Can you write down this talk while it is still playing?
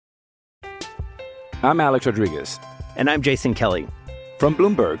I'm Alex Rodriguez. And I'm Jason Kelly. From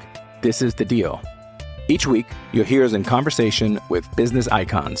Bloomberg, this is The Deal. Each week, you'll hear us in conversation with business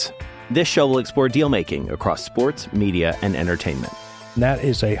icons. This show will explore deal-making across sports, media, and entertainment. That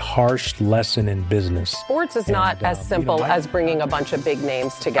is a harsh lesson in business. Sports is not as simple as bringing a bunch of big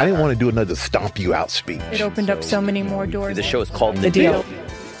names together. I didn't want to do another stomp you out speech. It opened up so many more doors. The show is called The Deal.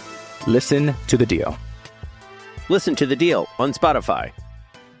 Listen to The Deal. Listen to The Deal on Spotify.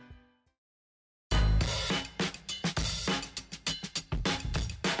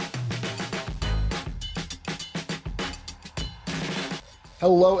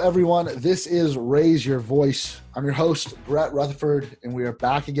 Hello, everyone. This is Raise Your Voice. I'm your host, Brett Rutherford, and we are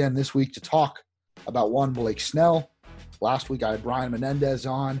back again this week to talk about one Blake Snell. Last week, I had Brian Menendez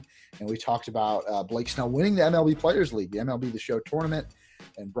on, and we talked about Blake Snell winning the MLB Players League, the MLB The Show tournament.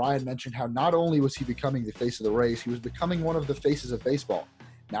 And Brian mentioned how not only was he becoming the face of the Rays, he was becoming one of the faces of baseball.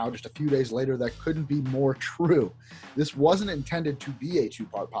 Now, just a few days later, that couldn't be more true. This wasn't intended to be a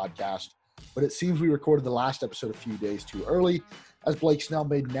two-part podcast, but it seems we recorded the last episode a few days too early, as Blake Snell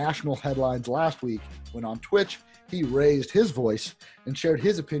made national headlines last week when on Twitch, he raised his voice and shared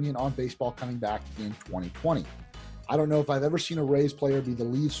his opinion on baseball coming back in 2020. I don't know if I've ever seen a Rays player be the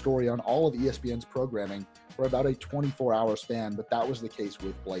lead story on all of ESPN's programming for about a 24-hour span, but that was the case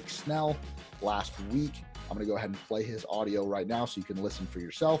with Blake Snell last week. I'm going to go ahead and play his audio right now so you can listen for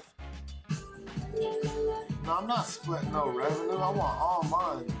yourself. No, I'm not splitting no revenue. I want all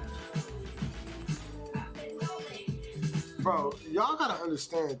mine. Bro, y'all gotta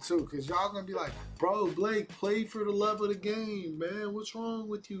understand too, because y'all gonna be like, bro, Blake, play for the love of the game, man. What's wrong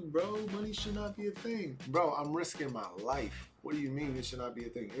with you, bro? Money should not be a thing. Bro, I'm risking my life. What do you mean it should not be a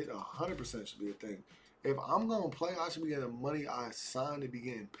thing? It 100% should be a thing. If I'm gonna play, I should be getting the money I signed to be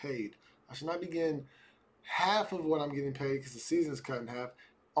getting paid. I should not be getting half of what I'm getting paid because the season's cut in half,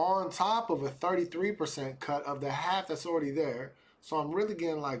 on top of a 33% cut of the half that's already there. So I'm really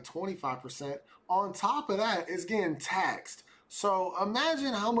getting like 25%. On top of that, it's getting taxed. So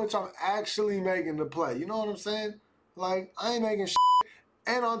imagine how much I'm actually making to play. You know what I'm saying? Like, I ain't making shit.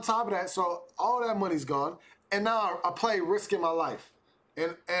 And on top of that, so all that money's gone. And now I play risking my life.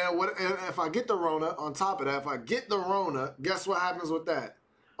 And if I get the Rona, on top of that, if I get the Rona, guess what happens with that?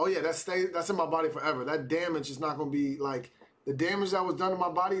 Oh yeah, that's in my body forever. That damage is not going to be like, the damage that was done to my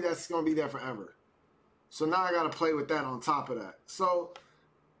body, that's going to be there forever. So now I got to play with that on top of that. So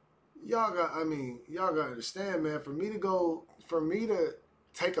y'all got to understand, man, for me to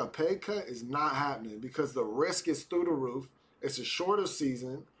take a pay cut is not happening because the risk is through the roof. It's a shorter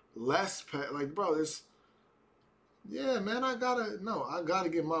season, less pay. Like, bro, man, I gotta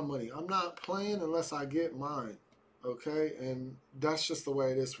get my money. I'm not playing unless I get mine. Okay. And that's just the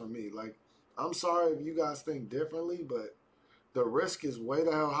way it is for me. Like, I'm sorry if you guys think differently, but the risk is way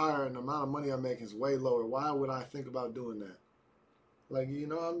the hell higher and the amount of money I'm making is way lower. Why would I think about doing that? Like,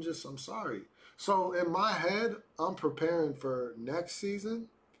 I'm sorry. So in my head, I'm preparing for next season.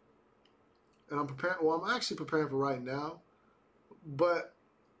 And I'm actually preparing for right now. But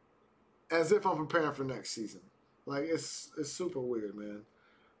as if I'm preparing for next season. Like, it's super weird, man.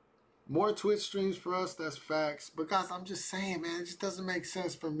 More Twitch streams for us, that's facts. But guys, I'm just saying, man, it just doesn't make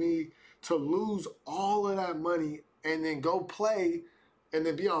sense for me to lose all of that money and then go play and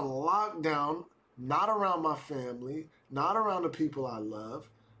then be on lockdown, not around my family, not around the people I love,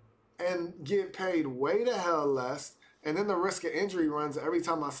 and get paid way the hell less, and then the risk of injury runs every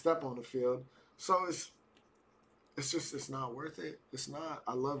time I step on the field. So it's not worth it. It's not.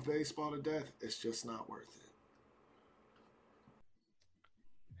 I love baseball to death. It's just not worth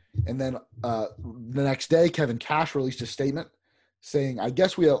it. And then the next day, Kevin Cash released a statement saying, I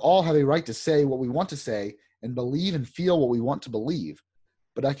guess we all have a right to say what we want to say and believe and feel what we want to believe.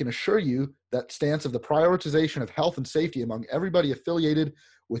 But I can assure you that stance of the prioritization of health and safety among everybody affiliated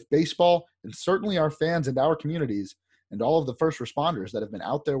with baseball, and certainly our fans and our communities, and all of the first responders that have been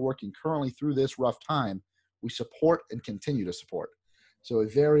out there working currently through this rough time, we support and continue to support. So a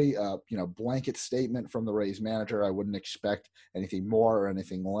very blanket statement from the Rays manager. I wouldn't expect anything more or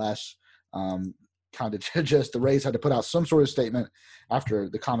anything less. Kind of just the Rays had to put out some sort of statement after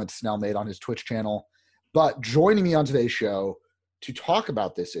the comments Snell made on his Twitch channel. But joining me on today's show to talk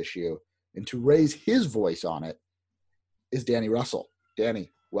about this issue and to raise his voice on it is Danny Russell.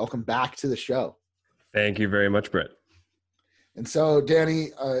 Danny, welcome back to the show. Thank you very much, Brett. And so, Danny,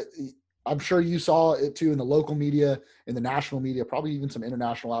 I'm sure you saw it too in the local media, in the national media, probably even some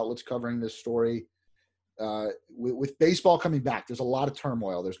international outlets covering this story. With baseball coming back, there's a lot of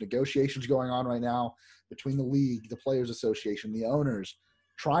turmoil. There's negotiations going on right now between the league, the Players Association, the owners,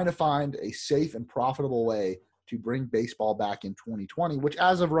 trying to find a safe and profitable way to bring baseball back in 2020, which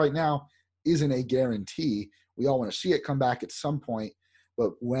as of right now isn't a guarantee. We all want to see it come back at some point,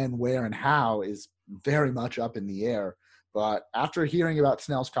 but when, where, and how is very much up in the air. But after hearing about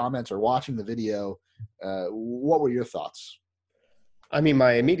Snell's comments or watching the video, what were your thoughts? I mean,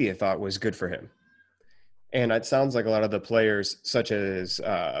 my immediate thought was good for him. And it sounds like a lot of the players, such as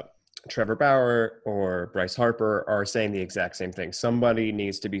Trevor Bauer or Bryce Harper, are saying the exact same thing. Somebody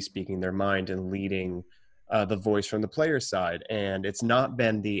needs to be speaking their mind and leading the voice from the players' side. And it's not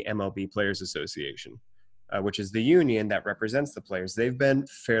been the MLB Players Association, which is the union that represents the players. They've been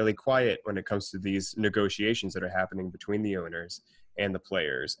fairly quiet when it comes to these negotiations that are happening between the owners and the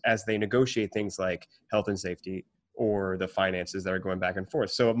players as they negotiate things like health and safety or the finances that are going back and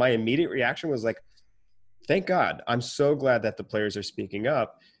forth. So my immediate reaction was like, thank God. I'm so glad that the players are speaking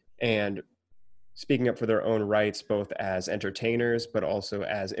up and speaking up for their own rights, both as entertainers, but also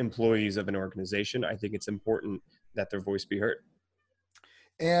as employees of an organization. I think it's important that their voice be heard.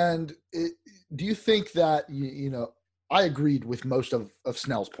 And do you think that, I agreed with most of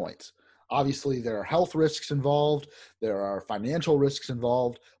Snell's points. Obviously, there are health risks involved. There are financial risks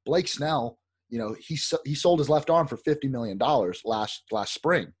involved. Blake Snell, he sold his left arm for $50 million last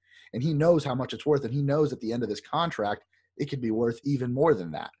spring, and he knows how much it's worth, and he knows at the end of this contract, it could be worth even more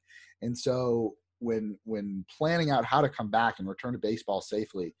than that. And so when planning out how to come back and return to baseball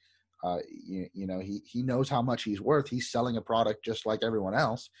safely, he knows how much he's worth. He's selling a product just like everyone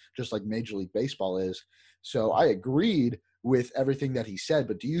else, just like Major League Baseball is. So I agreed with everything that he said,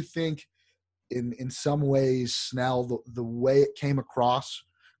 but do you think in some ways, Snell, the way it came across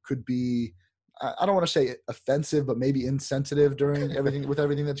could be, I don't want to say offensive, but maybe insensitive during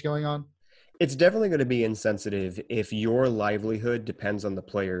everything that's going on? It's definitely going to be insensitive if your livelihood depends on the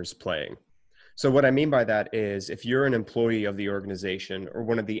players playing. So what I mean by that is if you're an employee of the organization or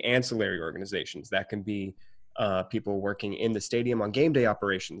one of the ancillary organizations, that can be people working in the stadium on game day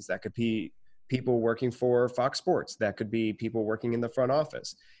operations, that could be people working for Fox Sports, that could be people working in the front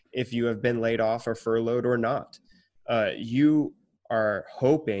office. If you have been laid off or furloughed or not, you are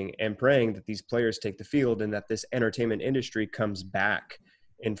hoping and praying that these players take the field and that this entertainment industry comes back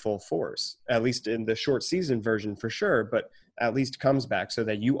in full force, at least in the short season version for sure, but at least comes back so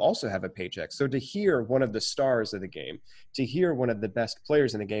that you also have a paycheck. So to hear one of the stars of the game, to hear one of the best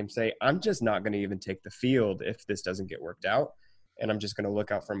players in the game say, I'm just not going to even take the field if this doesn't get worked out, and I'm just going to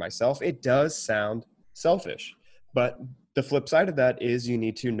look out for myself, it does sound selfish. But the flip side of that is you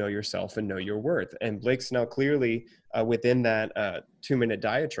need to know yourself and know your worth. And Blake Snell clearly within that 2-minute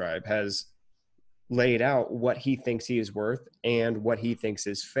diatribe has laid out what he thinks he is worth and what he thinks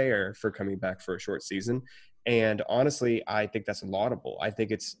is fair for coming back for a short season. And honestly, I think that's laudable. I think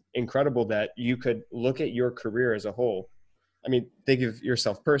it's incredible that you could look at your career as a whole. I mean, think of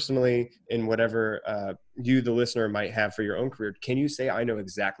yourself personally in whatever you, the listener, might have for your own career. Can you say, I know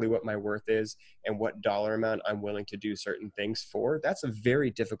exactly what my worth is and what dollar amount I'm willing to do certain things for? That's a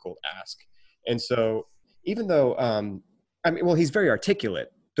very difficult ask. And so even though, he's very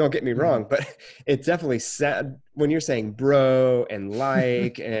articulate. Don't get me wrong, but it's definitely sad when you're saying bro and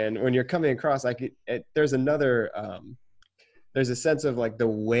like, and when you're coming across like there's a sense of like the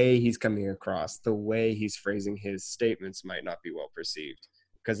way he's coming across, the way he's phrasing his statements might not be well perceived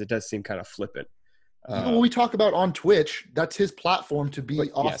because it does seem kind of flippant. When we talk about on Twitch, that's his platform to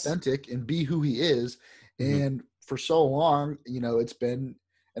be authentic and be who he is. And for so long, it's been,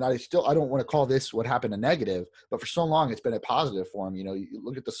 and I don't want to call this what happened a negative, but for so long it's been a positive for him. You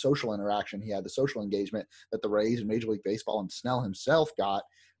look at the social interaction he had, the social engagement that the Rays and Major League Baseball and Snell himself got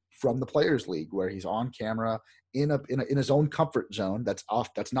from the Players League, where he's on camera in his own comfort zone. That's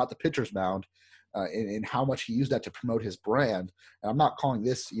not the pitcher's mound, and how much he used that to promote his brand. And I'm not calling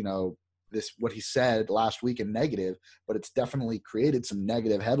this, what he said last week a negative, but it's definitely created some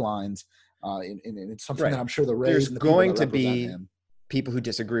negative headlines. And it's something that I'm sure the Rays and the going to be people who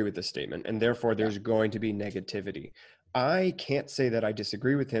disagree with this statement, and therefore there's going to be negativity. I can't say that I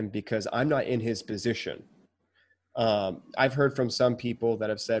disagree with him because I'm not in his position. I've heard from some people that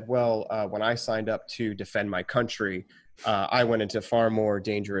have said, well, when I signed up to defend my country, I went into far more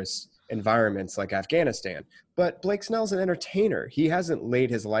dangerous environments like Afghanistan. But Blake Snell's an entertainer. He hasn't laid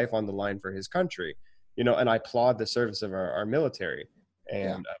his life on the line for his country, and I applaud the service of our military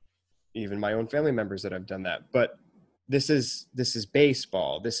and even my own family members that have done that. But this is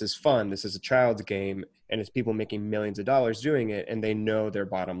baseball. This is fun. This is a child's game, and it's people making millions of dollars doing it, and they know their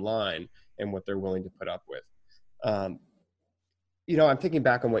bottom line and what they're willing to put up with. I'm thinking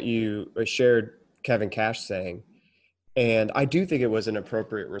back on what you shared Kevin Cash saying, and I do think it was an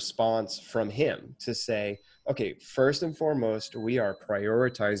appropriate response from him to say, okay, first and foremost, we are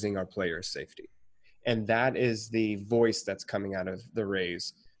prioritizing our players' safety. And that is the voice that's coming out of the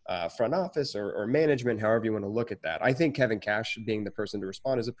Rays front office or management, however you want to look at that. I think Kevin Cash being the person to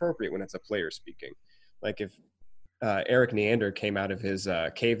respond is appropriate when it's a player speaking. Like if Eric Neander came out of his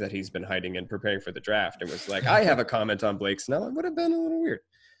cave that he's been hiding in preparing for the draft and was like, I have a comment on Blake Snell, it would have been a little weird.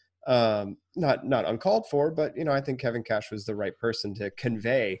 Not uncalled for, but, I think Kevin Cash was the right person to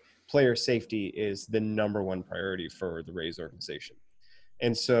convey player safety is the number one priority for the Rays organization.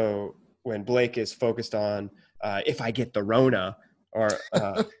 And so when Blake is focused on if I get the Rona, or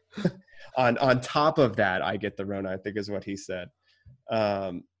on top of that, I get the Rona, I think is what he said.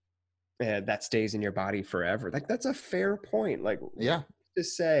 And that stays in your body forever. Like, that's a fair point. Like, yeah, to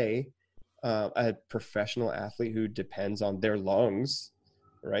say a professional athlete who depends on their lungs,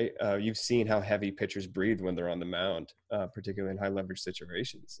 right? You've seen how heavy pitchers breathe when they're on the mound, particularly in high leverage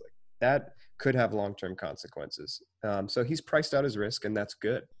situations. Like, that could have long-term consequences. So he's priced out his risk, and that's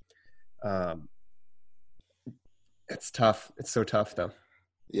good. It's tough. It's so tough, though.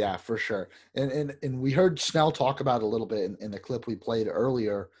 Yeah, for sure. And we heard Snell talk about it a little bit in the clip we played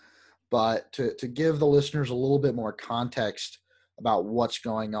earlier, but to give the listeners a little bit more context about what's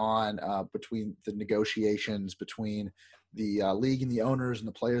going on between the negotiations between the league and the owners and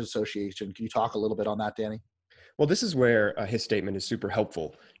the Players Association, can you talk a little bit on that, Danny? Well, this is where his statement is super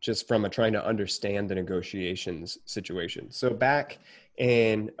helpful, just from trying to understand the negotiations situation. So back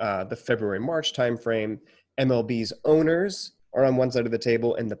in the February-March timeframe, MLB's owners are on one side of the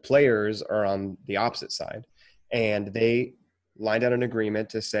table and the players are on the opposite side. And they lined out an agreement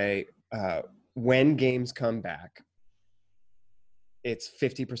to say, when games come back, it's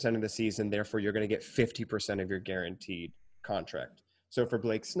 50% of the season. Therefore, you're going to get 50% of your guaranteed contract. So for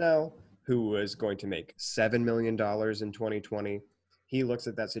Blake Snell, who was going to make $7 million in 2020, he looks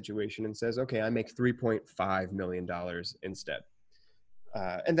at that situation and says, okay, I make $3.5 million instead.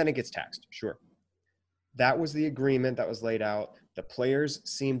 And then it gets taxed, sure. That was the agreement that was laid out. The players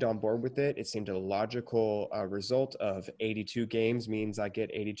seemed on board with it. It seemed a logical result of 82 games means I get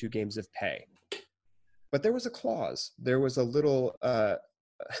 82 games of pay. But there was a clause. There was a little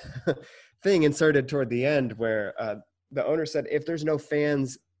thing inserted toward the end where the owner said, if there's no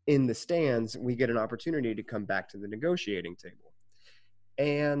fans in the stands, we get an opportunity to come back to the negotiating table.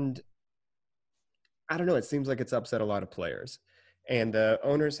 And I don't know, it seems like it's upset a lot of players. And the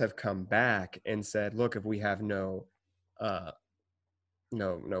owners have come back and said, look, if we have no butts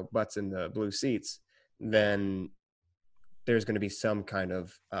in the blue seats, then there's going to be some kind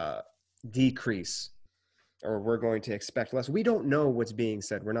of decrease, or we're going to expect less. We don't know what's being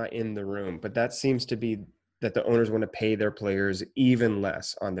said. We're not in the room, but that seems to be that the owners want to pay their players even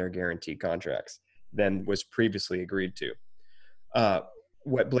less on their guaranteed contracts than was previously agreed to.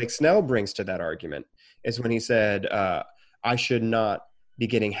 What Blake Snell brings to that argument is when he said, I should not be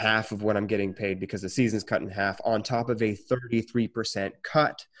getting half of what I'm getting paid because the season's cut in half on top of a 33%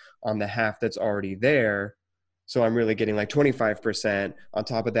 cut on the half that's already there. So I'm really getting like 25%. On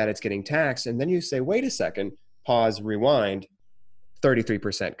top of that, it's getting taxed. And then you say, wait a second, pause, rewind,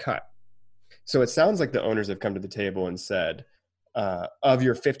 33% cut. So it sounds like the owners have come to the table and said, of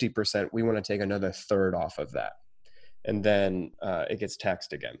your 50%, we want to take another third off of that. And then it gets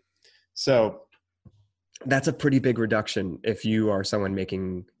taxed again. So that's a pretty big reduction if you are someone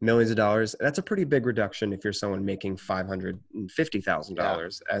making millions of dollars. That's a pretty big reduction if you're someone making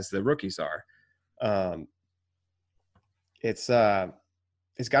 $550,000 as the rookies are. It's got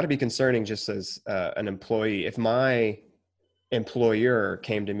to be concerning just as an employee. If my employer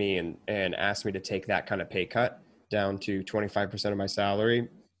came to me and asked me to take that kind of pay cut down to 25% of my salary,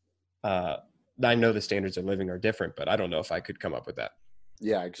 I know the standards of living are different, but I don't know if I could come up with that.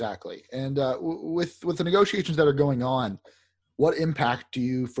 Yeah, exactly. And with the negotiations that are going on, what impact do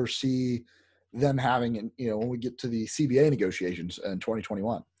you foresee them having when we get to the CBA negotiations in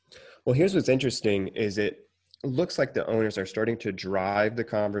 2021? Well, here's what's interesting is it looks like the owners are starting to drive the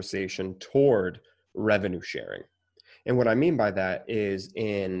conversation toward revenue sharing. And what I mean by that is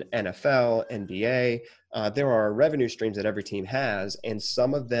in NFL, NBA, there are revenue streams that every team has, and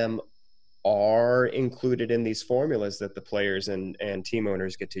some of them are included in these formulas that the players and team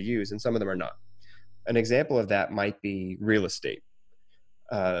owners get to use, and some of them are not. An example of that might be real estate.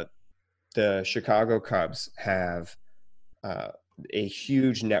 The Chicago Cubs have a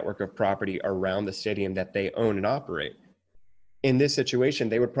huge network of property around the stadium that they own and operate. In this situation,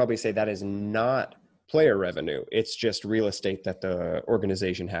 they would probably say that is not player revenue. It's just real estate that the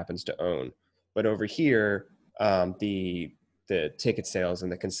organization happens to own. But over here, the ticket sales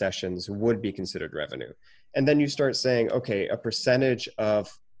and the concessions would be considered revenue. And then you start saying, okay, a percentage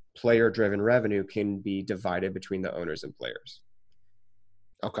of player-driven revenue can be divided between the owners and players.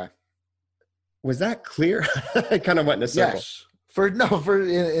 Okay. Was that clear? I kind of went in a circle. Yes,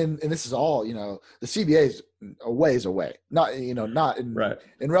 And this is all, the CBA is a ways away. Not in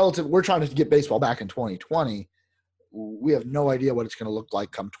relative. We're trying to get baseball back in 2020. We have no idea what it's going to look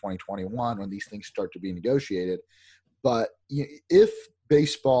like come 2021 when these things start to be negotiated. But if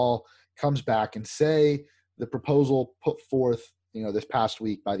baseball comes back and say the proposal put forth, this past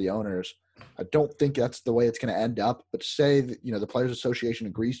week by the owners, I don't think that's the way it's going to end up. But say that, the Players Association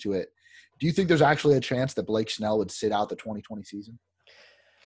agrees to it. Do you think there's actually a chance that Blake Snell would sit out the 2020 season?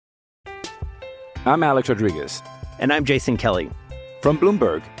 I'm Alex Rodriguez. And I'm Jason Kelly. From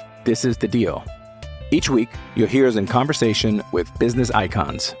Bloomberg, this is The Deal. Each week, you'll hear us in conversation with business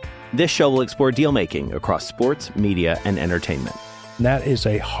icons. This show will explore deal-making across sports, media, and entertainment. That is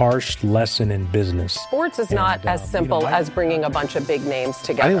a harsh lesson in business. Sports is not as simple as bringing a bunch of big names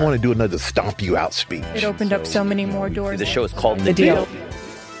together. I didn't want to do another stomp you out speech. It opened up so many more doors. The show is called The Deal.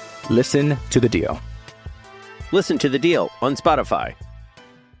 Listen to The Deal. Listen to The Deal on Spotify.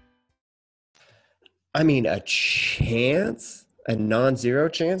 I mean, a chance? A non-zero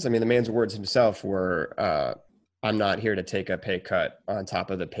chance? I mean, the man's words himself were, I'm not here to take a pay cut on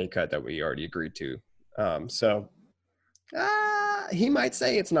top of the pay cut that we already agreed to. He might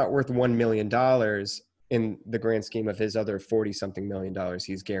say it's not worth $1 million in the grand scheme of his other 40-something million dollars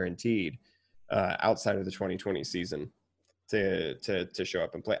he's guaranteed outside of the 2020 season to show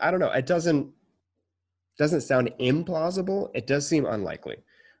up and play. I don't know. It doesn't sound implausible. It does seem unlikely.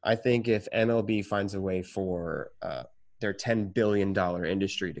 I think if MLB finds a way for their $10 billion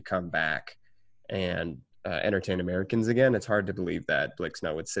industry to come back and entertain Americans again, it's hard to believe that Blake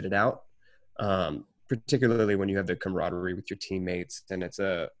Snell would sit it out. Particularly when you have the camaraderie with your teammates and it's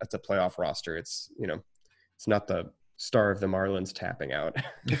a playoff roster. It's not the star of the Marlins tapping out.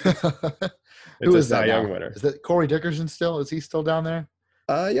 Who is that young now? winner? Is that Corey Dickerson still? Is he still down there?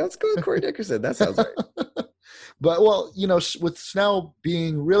 Yeah, let's go with Corey Dickerson. That sounds right. But, with Snell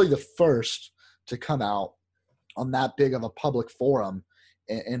being really the first to come out on that big of a public forum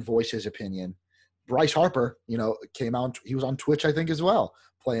and voice his opinion, Bryce Harper, came out. He was on Twitch, I think, as well,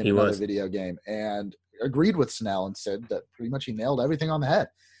 playing another video game, and agreed with Snell and said that pretty much he nailed everything on the head.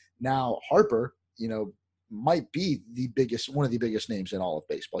 Now, Harper, might be one of the biggest names in all of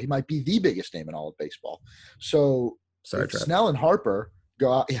baseball. He might be the biggest name in all of baseball. So if Snell and Harper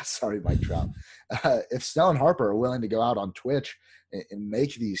go out, Mike Trout. If Snell and Harper are willing to go out on Twitch and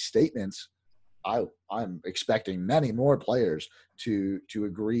make these statements, I'm expecting many more players to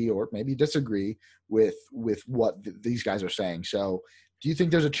agree or maybe disagree with what these guys are saying. So do you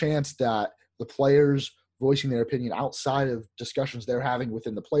think there's a chance that the players voicing their opinion outside of discussions they're having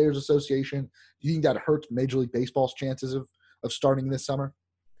within the Players Association, do you think that hurts Major League Baseball's chances of starting this summer?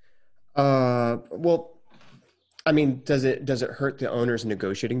 Well, I mean, does it hurt the owner's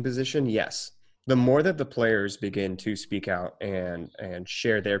negotiating position? Yes. The more that the players begin to speak out and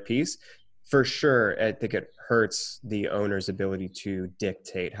share their piece, for sure, I think it hurts the owner's ability to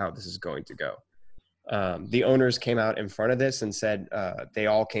dictate how this is going to go. The owners came out in front of this and said they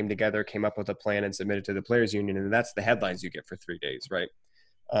all came together, came up with a plan and submitted to the Players Union, and that's the headlines you get for 3 days, right?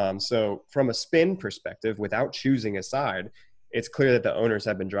 So from a spin perspective, without choosing a side, it's clear that the owners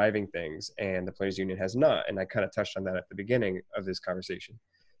have been driving things and the Players Union has not, and I kind of touched on that at the beginning of this conversation.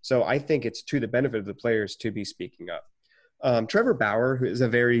 So I think it's to the benefit of the players to be speaking up. Trevor Bauer, who is a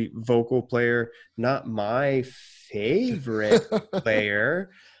very vocal player, not my favorite player.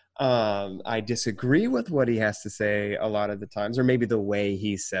 I disagree with what he has to say a lot of the times, or maybe the way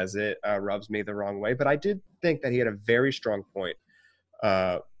he says it rubs me the wrong way. But I did think that he had a very strong point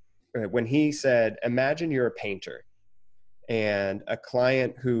when he said, imagine you're a painter and a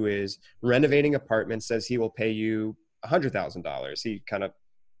client who is renovating apartments says he will pay you $100,000. He kind of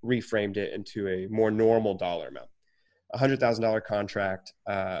reframed it into a more normal dollar amount. $100,000 contract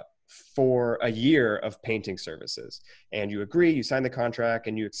for a year of painting services. And you agree, you sign the contract,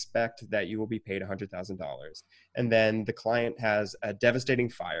 and you expect that you will be paid $100,000. And then the client has a devastating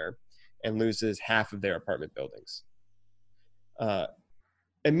fire and loses half of their apartment buildings.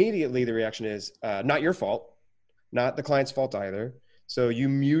 Immediately, the reaction is not your fault, not the client's fault either. So you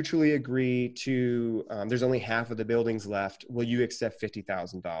mutually agree to, there's only half of the buildings left. Will you accept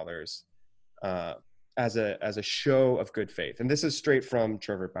 $50,000 as a show of good faith? And this is straight from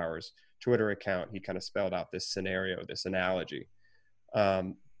Trevor Bauer's Twitter account. He kind of spelled out this scenario, this analogy.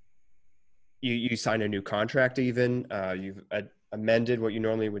 You sign a new contract even, you've amended what you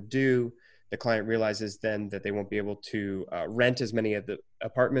normally would do. The client realizes then that they won't be able to rent as many of the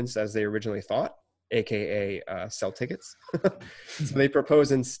apartments as they originally thought, AKA sell tickets. So they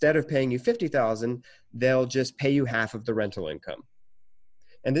propose, instead of paying you $50,000, they'll just pay you half of the rental income.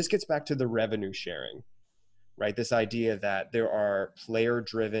 And this gets back to the revenue sharing. right? This idea that there are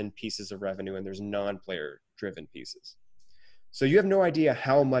player-driven pieces of revenue and there's non-player-driven pieces. So you have no idea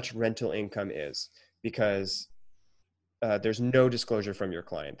how much rental income is because there's no disclosure from your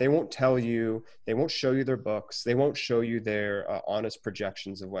client. They won't tell you, they won't show you their books, they won't show you their honest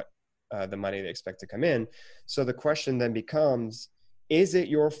projections of what the money they expect to come in. So the question then becomes, is it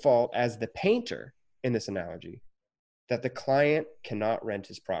your fault as the painter in this analogy that the client cannot rent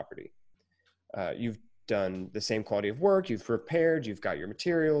his property? You've done the same quality of work, you've prepared, you've got your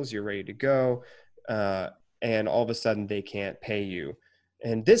materials, you're ready to go, and all of a sudden they can't pay you.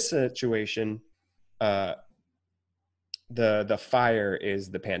 In this situation, the fire is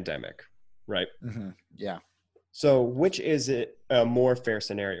the pandemic, right? Mm-hmm. Yeah. So which is it a more fair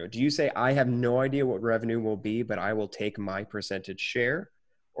scenario? Do you say, I have no idea what revenue will be, but I will take my percentage share?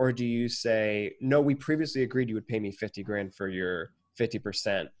 Or do you say, no, we previously agreed you would pay me 50 grand for your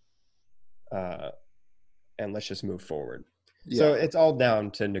 50%, and let's just move forward. Yeah. So it's all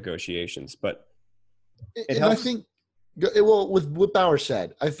down to negotiations, but it helps. I think, well, with what Bauer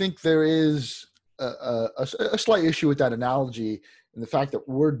said, I think there is a slight issue with that analogy and the fact that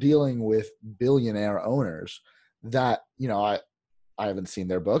we're dealing with billionaire owners that, you know, I haven't seen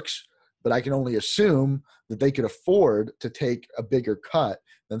their books, but I can only assume that they could afford to take a bigger cut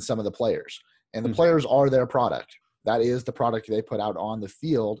than some of the players. And the players are their product. That is the product they put out on the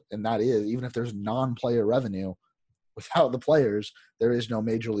field. And that is, even if there's non-player revenue, without the players, there is no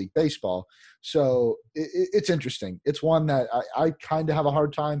Major League Baseball. So it's interesting. It's one that I kind of have a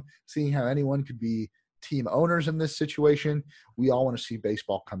hard time seeing how anyone could be team owners in this situation. We all want to see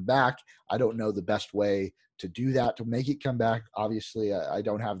baseball come back. I don't know the best way to do that, to make it come back. Obviously, I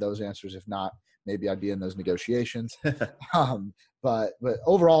don't have those answers. If not, maybe I'd be in those negotiations. But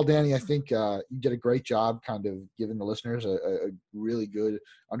overall, Danny, I think you did a great job kind of giving the listeners a really good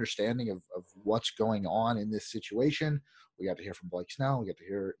understanding of what's going on in this situation. We got to hear from Blake Snell. We got to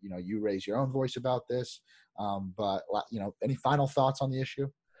hear, you know, you raise your own voice about this. But, you know, any final thoughts on the issue?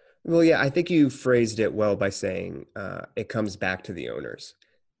 Well, yeah, I think you phrased it well by saying it comes back to the owners.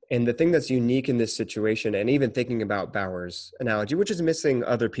 And the thing that's unique in this situation, and even thinking about Bauer's analogy, which is missing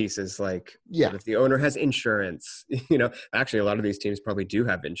other pieces, like if the owner has insurance, you know, actually a lot of these teams probably do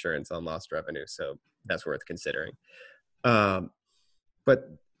have insurance on lost revenue. So that's worth considering. But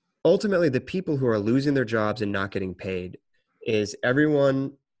ultimately, the people who are losing their jobs and not getting paid is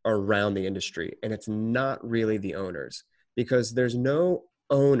everyone around the industry. And it's not really the owners, because there's no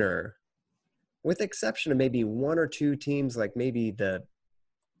owner, with the exception of maybe one or two teams, like maybe the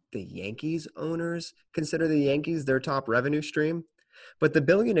Yankees owners consider the Yankees their top revenue stream. But the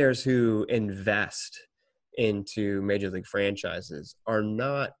billionaires who invest into Major League franchises are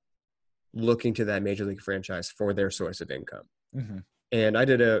not looking to that Major League franchise for their source of income. Mm-hmm. And I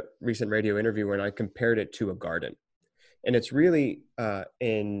did a recent radio interview when I compared it to a garden. And it's really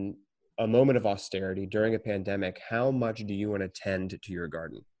in a moment of austerity during a pandemic, how much do you want to tend to your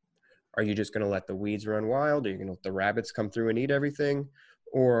garden? Are you just going to let the weeds run wild? Are you going to let the rabbits come through and eat everything?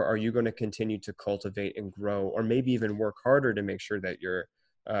 Or are you going to continue to cultivate and grow, or maybe even work harder to make sure that your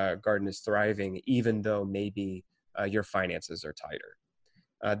garden is thriving, even though maybe your finances are tighter?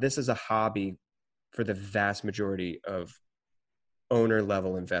 This is a hobby for the vast majority of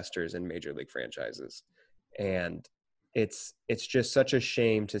owner-level investors in Major League franchises. And it's just such a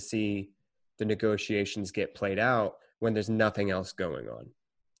shame to see the negotiations get played out when there's nothing else going on.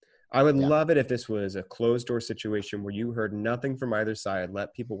 I would love it if this was a closed door situation where you heard nothing from either side,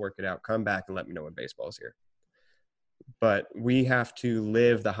 let people work it out, come back and let me know when baseball's here. But we have to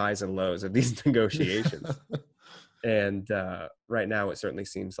live the highs and lows of these negotiations. And right now it certainly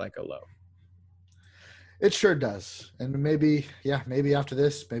seems like a low. It sure does. And maybe after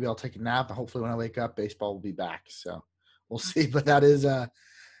this, maybe I'll take a nap. And hopefully when I wake up, baseball will be back. So we'll see. But that is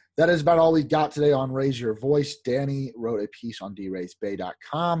about all we got today on Raise Your Voice. Danny wrote a piece on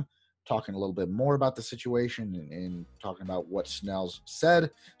draysbay.com talking a little bit more about the situation and talking about what Snell's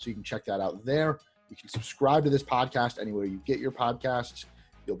said. So you can check that out there. You can subscribe to this podcast anywhere you get your podcasts.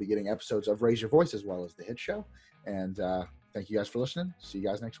 You'll be getting episodes of Raise Your Voice as well as the Hit Show. And thank you guys for listening. See you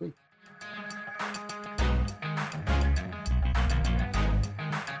guys next week.